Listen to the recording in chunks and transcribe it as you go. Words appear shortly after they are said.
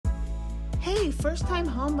Hey, first-time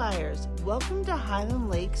homebuyers, welcome to Highland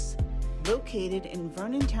Lakes, located in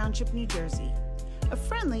Vernon Township, New Jersey. A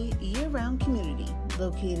friendly, year-round community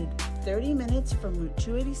located 30 minutes from Route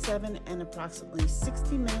 287 and approximately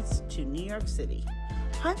 60 minutes to New York City.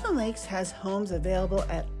 Highland Lakes has homes available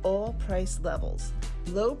at all price levels,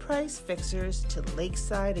 low-price fixers to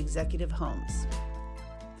lakeside executive homes.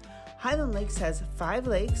 Highland Lakes has 5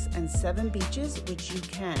 lakes and 7 beaches which you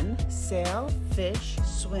can sail, fish,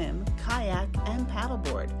 swim, kayak, and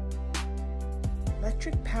paddleboard.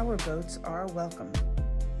 Electric power boats are welcome.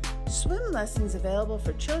 Swim lessons available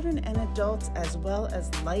for children and adults as well as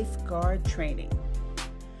lifeguard training.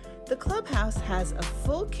 The clubhouse has a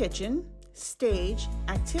full kitchen, stage,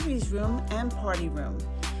 activities room, and party room.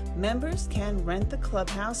 Members can rent the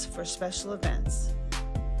clubhouse for special events.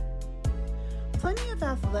 Plenty of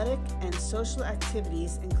athletic and social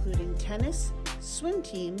activities including tennis, swim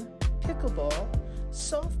team, pickleball,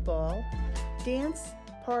 softball, dance,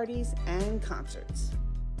 parties, and concerts.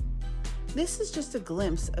 This is just a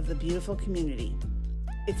glimpse of the beautiful community.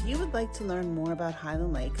 If you would like to learn more about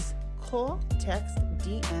Highland Lakes, call, text,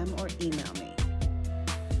 DM, or email me.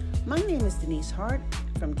 My name is Denise Hart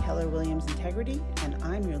from Keller Williams Integrity, and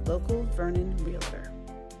I'm your local Vernon Realtor.